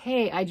 Or,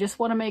 hey, I just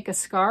want to make a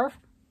scarf.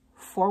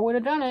 4 would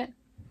have done it.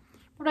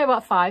 But I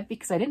bought 5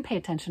 because I didn't pay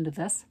attention to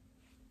this.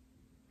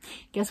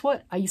 Guess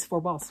what? I used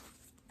 4 balls.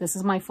 This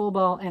is my full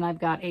ball, and I've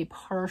got a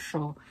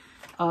partial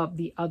of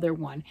the other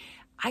one.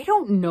 I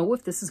don't know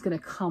if this is going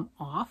to come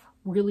off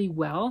really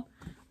well.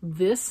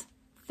 This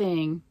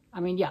thing, I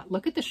mean, yeah,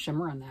 look at the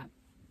shimmer on that.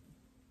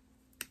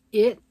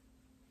 It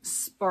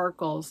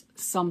sparkles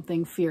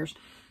something fierce.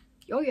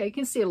 Oh yeah, you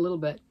can see it a little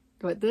bit,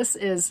 but this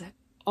is,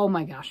 oh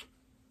my gosh.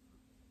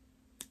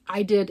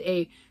 I did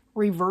a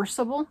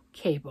reversible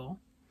cable,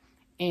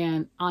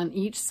 and on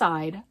each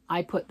side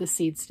I put the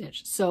seed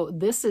stitch. So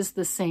this is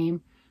the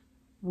same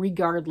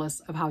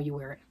regardless of how you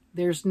wear it.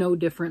 There's no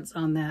difference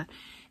on that.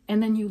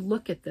 And then you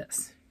look at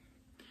this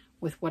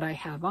with what I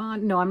have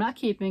on. No, I'm not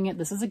keeping it.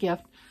 This is a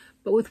gift.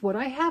 But with what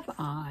I have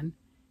on,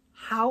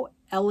 how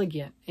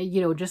elegant,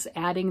 you know, just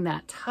adding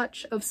that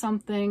touch of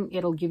something,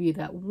 it'll give you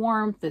that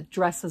warmth that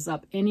dresses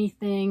up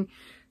anything.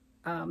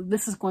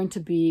 This is going to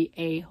be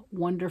a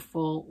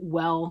wonderful,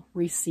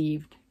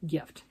 well-received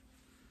gift.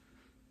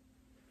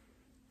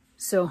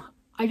 So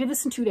I did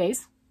this in 2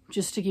 days,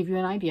 just to give you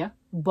an idea.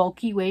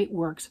 Bulky weight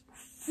works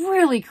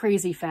really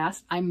crazy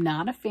fast. I'm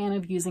not a fan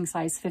of using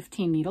size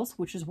 15 needles,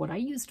 which is what I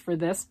used for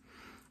this.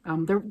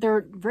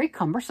 They're very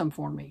cumbersome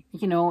for me.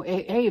 You know,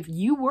 hey, if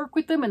you work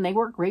with them and they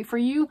work great for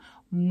you,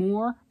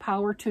 more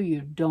power to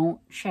you. Don't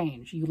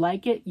change. You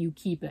like it, you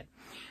keep it.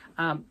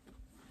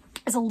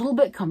 It's a little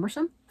bit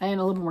cumbersome and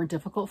a little more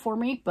difficult for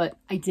me, but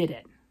I did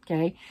it,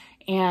 okay?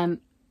 And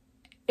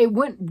it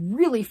went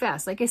really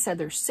fast. Like I said,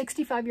 there's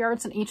 65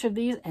 yards in each of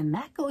these, and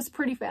that goes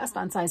pretty fast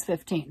on size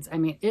 15s. I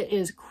mean, it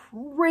is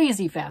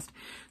crazy fast.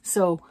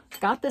 So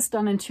got this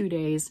done in 2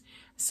 days.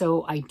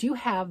 So I do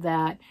have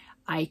that.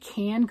 I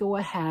can go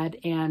ahead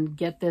and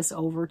get this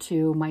over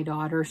to my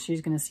daughter.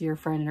 She's going to see her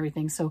friend and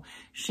everything, so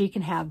she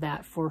can have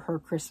that for her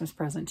Christmas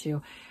present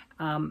too.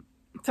 So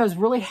I was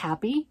really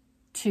happy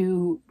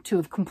to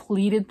have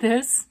completed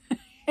this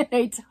in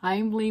a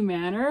timely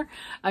manner.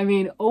 I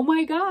mean, oh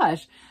my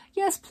gosh.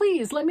 Yes,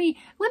 please, let me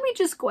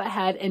just go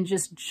ahead and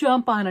just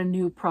jump on a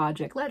new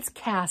project. Let's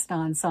cast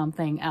on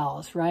something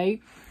else, right?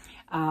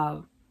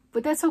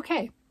 But that's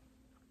okay.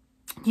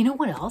 You know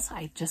what else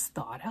I just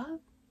thought of?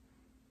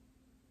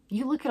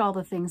 you look at all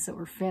the things that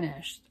were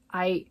finished.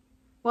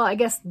 Well, I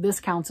guess this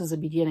counts as a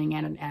beginning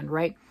and an end,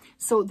 right?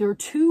 So there are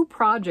 2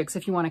 projects,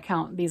 if you want to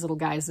count these little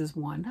guys as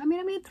one. I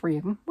made 3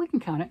 of them. We can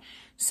count it.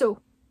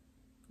 So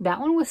that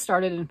one was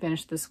started and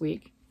finished this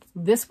week.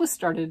 This was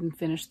started and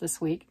finished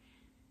this week.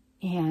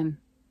 And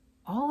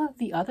all of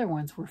the other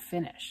ones were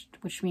finished,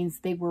 which means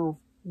they were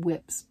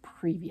whips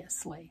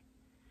previously.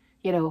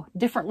 You know,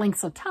 different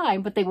lengths of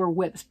time, but they were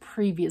whips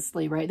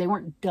previously, right? They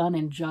weren't done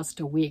in just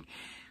a week.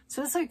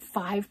 So it's like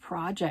 5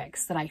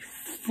 projects that I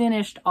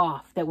finished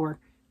off that were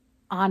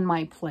on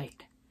my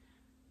plate.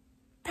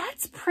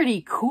 That's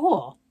pretty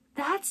cool.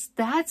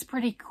 That's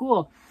pretty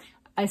cool.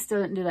 I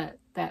still didn't do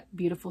that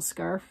beautiful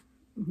scarf.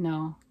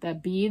 No,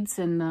 that beads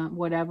and the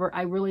whatever.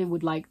 I really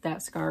would like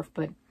that scarf,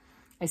 but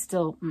I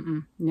still,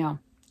 no.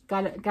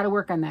 Gotta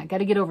work on that.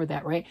 Gotta get over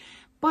that, right?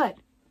 But,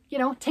 you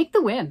know, take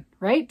the win,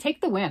 right? Take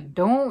the win.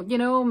 Don't, you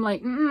know, I'm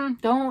like,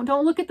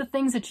 don't look at the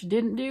things that you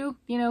didn't do,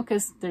 you know,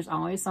 because there's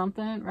always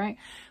something, right?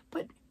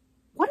 But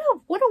what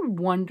a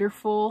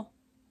wonderful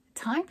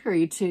time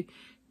period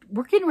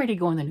we're getting ready to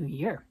go in the new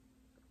year.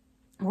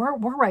 We're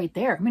right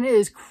there. I mean, it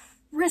is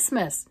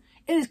Christmas.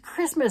 It is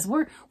Christmas.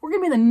 We're going to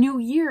be in the new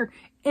year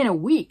in a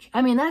week.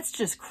 I mean, that's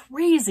just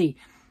crazy.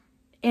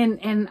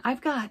 And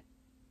I've got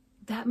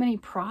that many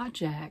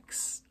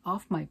projects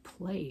off my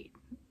plate,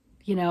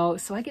 you know,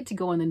 so I get to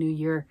go in the new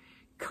year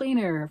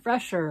cleaner,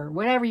 fresher,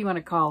 whatever you want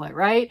to call it,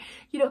 right?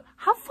 You know,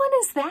 how fun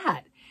is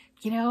that?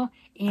 You know,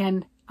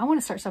 and I want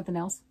to start something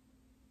else.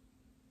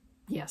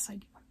 Yes, I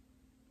do.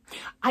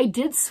 I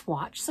did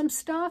swatch some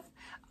stuff.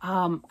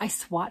 I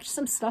swatched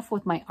some stuff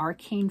with my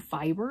arcane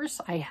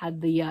fibers. I had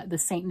the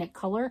Saint Nick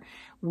color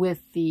with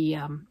the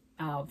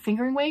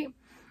fingering weight,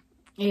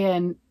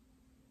 and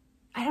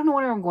I don't know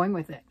where I'm going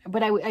with it,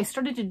 but I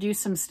started to do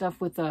some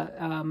stuff with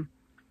a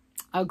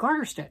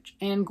garter stitch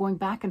and going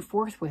back and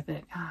forth with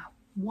it.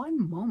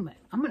 One moment,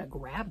 I'm going to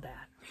grab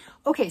that.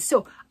 Okay,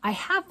 so I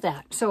have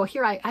that. So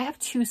here I have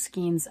 2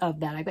 skeins of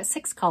that. I've got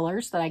 6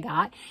 colors that I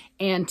got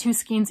and 2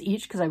 skeins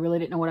each because I really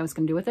didn't know what I was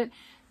going to do with it.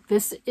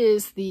 This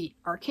is the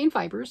Arcane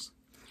Fibers.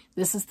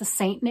 This is the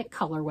Saint Nick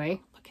colorway.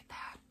 Look at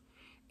that.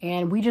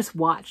 And we just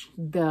watched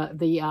the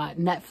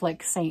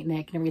Netflix Saint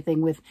Nick and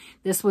everything with,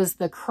 this was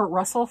the Kurt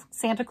Russell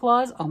Santa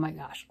Claus. Oh my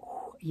gosh.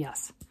 Ooh,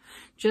 yes.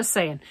 Just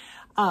saying.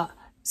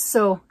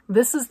 So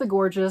this is the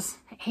gorgeous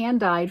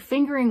hand-dyed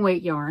fingering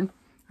weight yarn,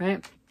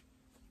 right?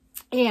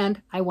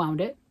 And I wound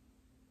it,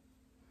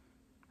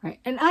 right?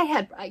 And I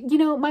had, you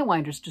know, my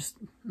winder's just,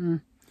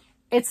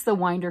 it's the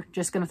winder,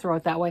 just going to throw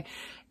it that way.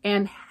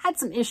 And had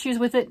some issues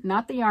with it,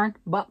 not the yarn,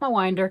 but my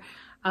winder.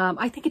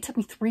 I think it took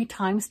me 3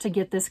 times to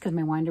get this because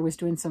my winder was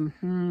doing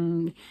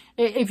some,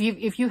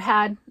 if you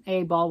had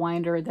a ball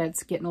winder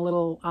that's getting a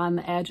little on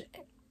the edge,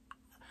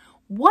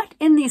 what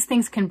in these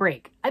things can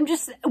break? I'm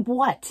just,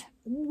 what?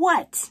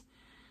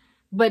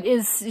 But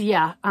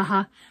yeah,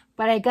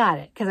 But I got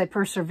it because I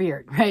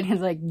persevered, right?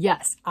 It's like,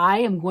 yes,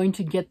 I am going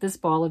to get this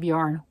ball of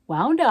yarn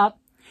wound up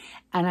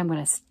and I'm going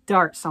to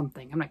start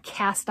something. I'm going to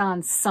cast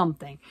on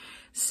something.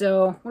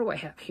 So what do I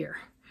have here?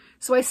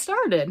 So I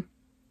started,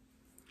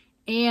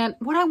 and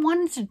what I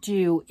wanted to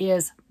do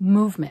is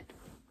movement.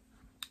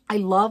 I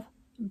love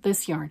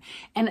this yarn.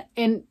 And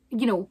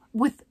you know,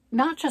 with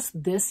not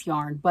just this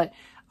yarn, but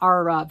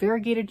our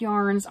variegated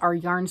yarns, our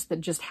yarns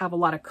that just have a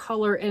lot of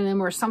color in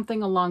them or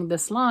something along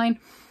this line,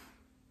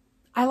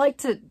 I like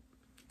to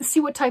see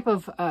what type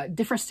of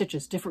different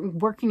stitches,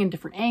 working in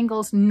different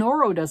angles.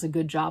 Noro does a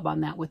good job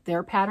on that with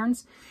their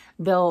patterns.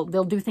 They'll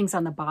do things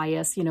on the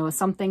bias, you know,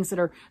 some things that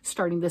are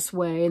starting this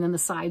way and then the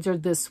sides are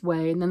this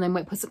way, and then they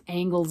might put some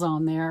angles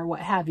on there, what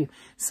have you.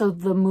 So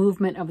the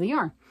movement of the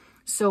yarn.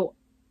 So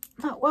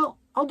I thought, well,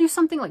 I'll do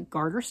something like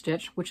garter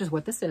stitch, which is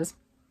what this is,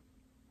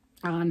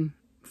 on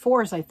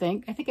 4s, I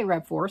think. I think I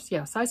grabbed 4s.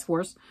 Yeah, size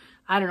 4s.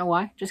 I don't know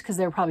why, just because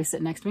they were probably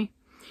sitting next to me.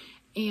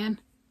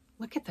 And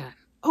look at that.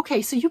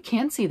 Okay, so you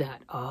can see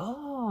that.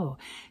 Oh,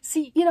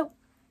 see, you know,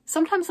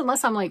 sometimes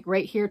unless I'm like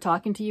right here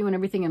talking to you and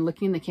everything and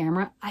looking in the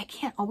camera, I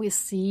can't always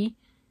see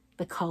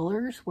the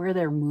colors where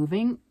they're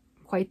moving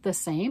quite the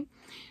same.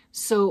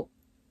 So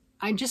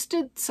I just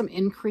did some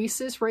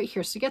increases right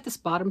here. So you get this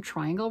bottom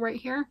triangle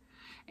right here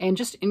and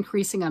just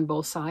increasing on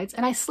both sides.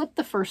 And I slipped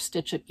the first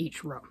stitch of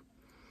each row.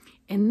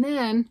 And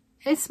then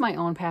it's my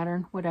own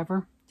pattern,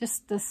 whatever,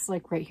 just this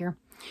like right here.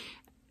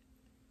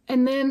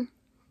 And then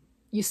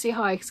you see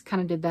how I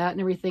kind of did that and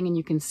everything, and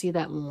you can see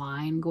that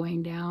line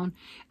going down,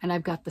 and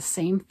I've got the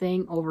same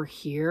thing over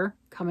here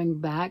coming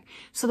back.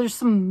 So there's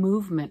some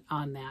movement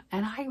on that,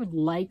 and I would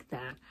like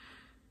that.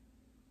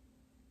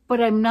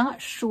 But I'm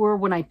not sure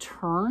when I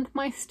turned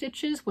my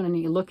stitches, when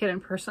you look at it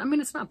in person, I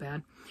mean, it's not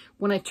bad.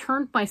 When I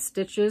turned my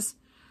stitches,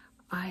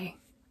 I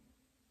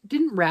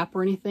didn't wrap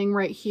or anything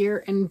right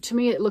here, and to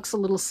me it looks a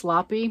little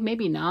sloppy.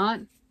 Maybe not.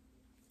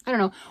 I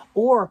don't know.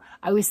 Or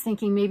I was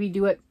thinking maybe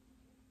do it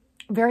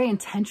very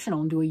intentional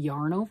and do a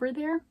yarn over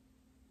there.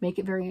 Make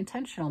it very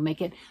intentional.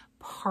 Make it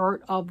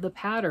part of the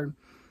pattern.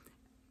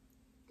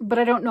 But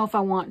I don't know if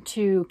I want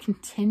to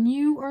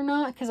continue or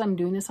not because I'm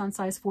doing this on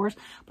size 4s.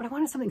 But I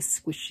wanted something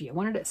squishy. I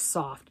wanted it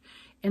soft.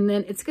 And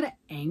then it's going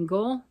to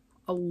angle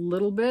a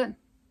little bit,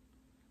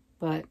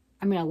 but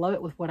I mean, I love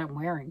it with what I'm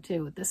wearing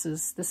too. This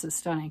is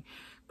stunning,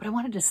 but I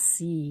wanted to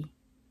see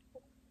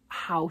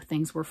how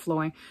things were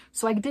flowing.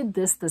 So I did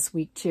this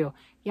week too.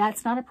 Yeah,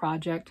 it's not a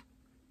project.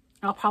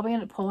 I'll probably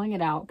end up pulling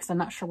it out because I'm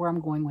not sure where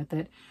I'm going with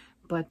it,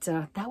 but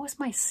that was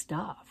my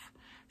stuff.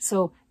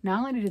 So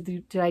not only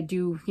did I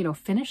do, you know,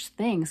 finished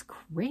things,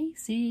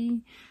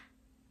 crazy,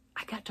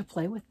 I got to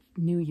play with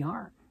new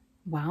yarn,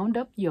 wound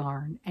up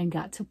yarn, and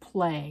got to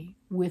play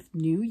with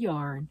new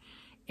yarn.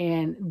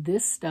 And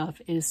this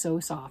stuff is so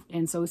soft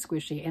and so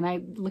squishy. And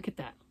I look at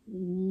that.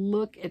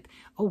 Look at,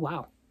 oh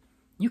wow,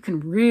 you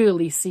can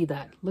really see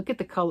that. Look at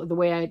the color, the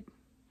way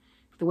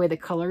the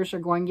colors are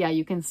going. Yeah,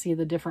 you can see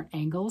the different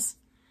angles.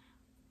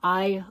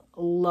 I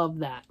love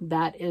that.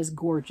 That is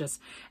gorgeous.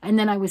 And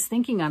then I was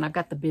thinking I've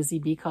got the Busy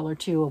Bee color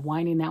too, of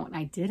winding that one.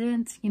 I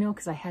didn't, you know,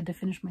 because I had to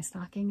finish my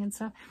stocking and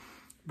stuff.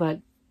 But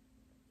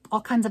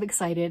all kinds of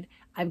excited.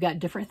 I've got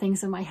different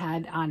things in my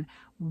head on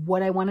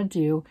what I want to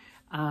do.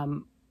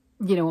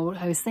 You know,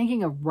 I was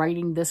thinking of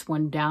writing this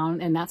one down,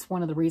 and that's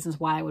one of the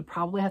reasons why I would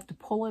probably have to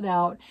pull it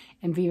out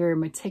and be very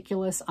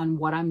meticulous on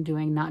what I'm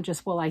doing, not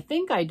just, well, I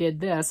think I did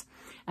this.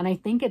 And I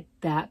think at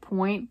that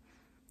point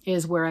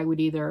is where I would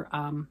either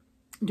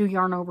do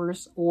yarn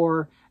overs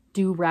or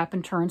do wrap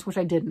and turns, which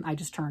I didn't, I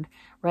just turned,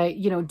 right?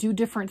 You know, do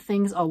different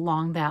things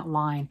along that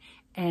line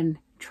and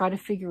try to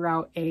figure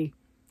out a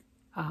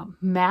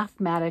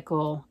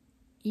mathematical,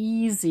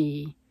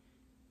 easy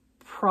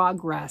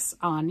progress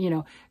on, you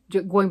know,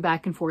 going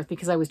back and forth,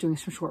 because I was doing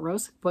some short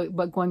rows,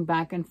 but going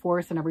back and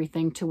forth and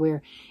everything, to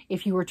where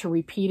if you were to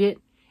repeat it,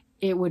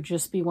 it would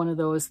just be one of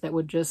those that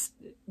would just,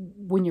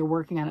 when you're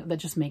working on it, that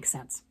just makes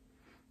sense,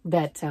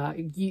 that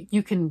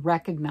you can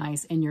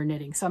recognize in your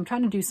knitting. So I'm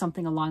trying to do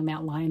something along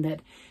that line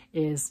that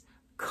is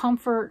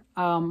comfort,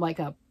 like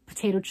a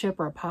potato chip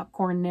or a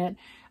popcorn knit.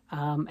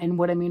 And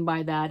what I mean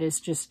by that is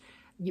just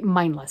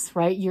mindless,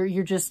 right?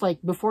 You're just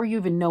like, before you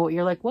even know it,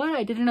 you're like, what?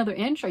 I did another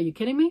inch? Are you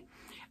kidding me?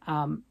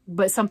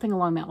 But something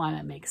along that line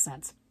that makes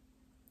sense.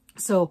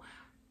 So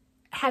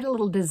had a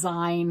little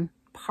design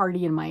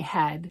party in my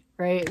head,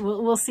 right?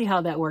 We'll see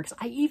how that works.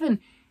 I even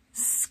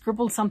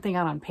scribbled something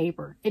out on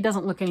paper. It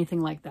doesn't look anything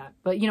like that,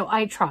 but you know,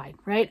 I tried,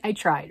 right? I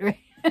tried, right?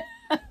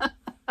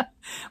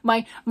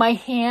 my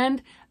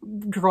hand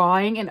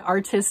drawing and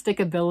artistic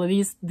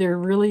abilities, they're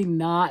really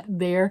not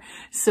there.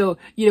 So,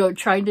 you know,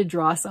 trying to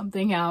draw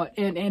something out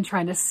and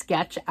trying to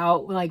sketch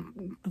out like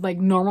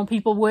normal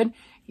people would,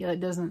 yeah,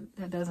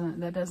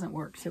 that doesn't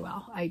work too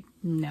well.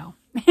 No.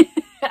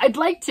 I'd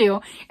like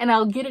to, and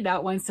I'll get it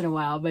out once in a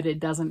while, but it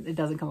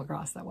doesn't come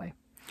across that way.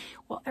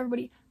 Well,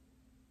 everybody,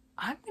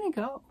 I'm going to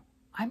go.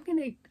 I'm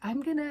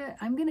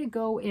going to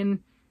go and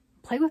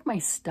play with my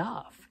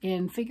stuff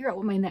and figure out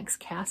what my next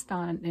cast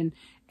on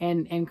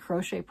and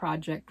crochet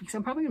project, because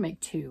I'm probably gonna make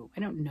 2. I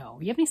don't know.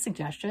 You have any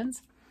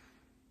suggestions?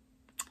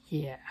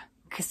 Yeah,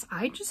 because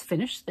I just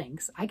finished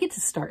things. I get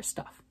to start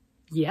stuff.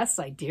 Yes,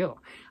 I do.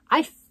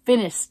 I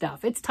finish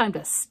stuff. It's time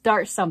to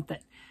start something.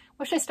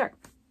 What should I start?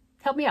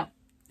 Help me out.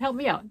 Help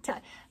me out.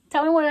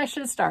 Tell me what I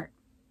should start.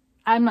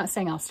 I'm not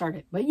saying I'll start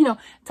it, but you know,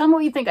 tell me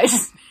what you think I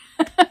should.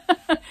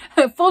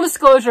 Full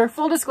disclosure.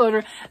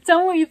 Tell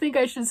me what you think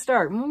I should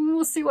start.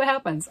 We'll see what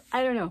happens.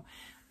 I don't know.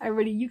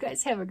 Everybody, you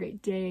guys have a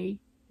great day,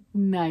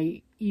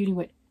 night, evening,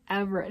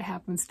 whatever it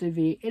happens to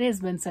be. It has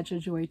been such a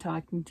joy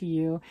talking to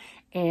you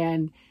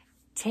and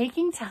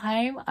taking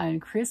time on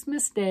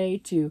Christmas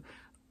Day to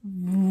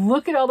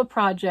look at all the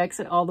projects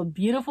and all the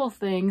beautiful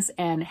things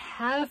and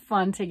have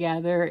fun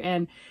together.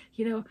 And,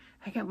 you know,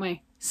 I got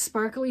my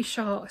sparkly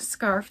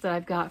scarf that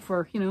I've got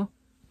for, you know,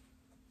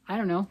 I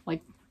don't know,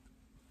 like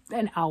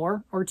an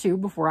hour or 2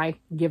 before I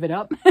give it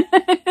up.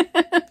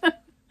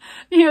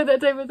 You know,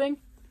 that type of thing.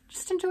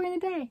 Just enjoying the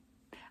day.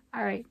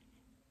 All right.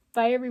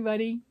 Bye,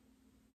 everybody.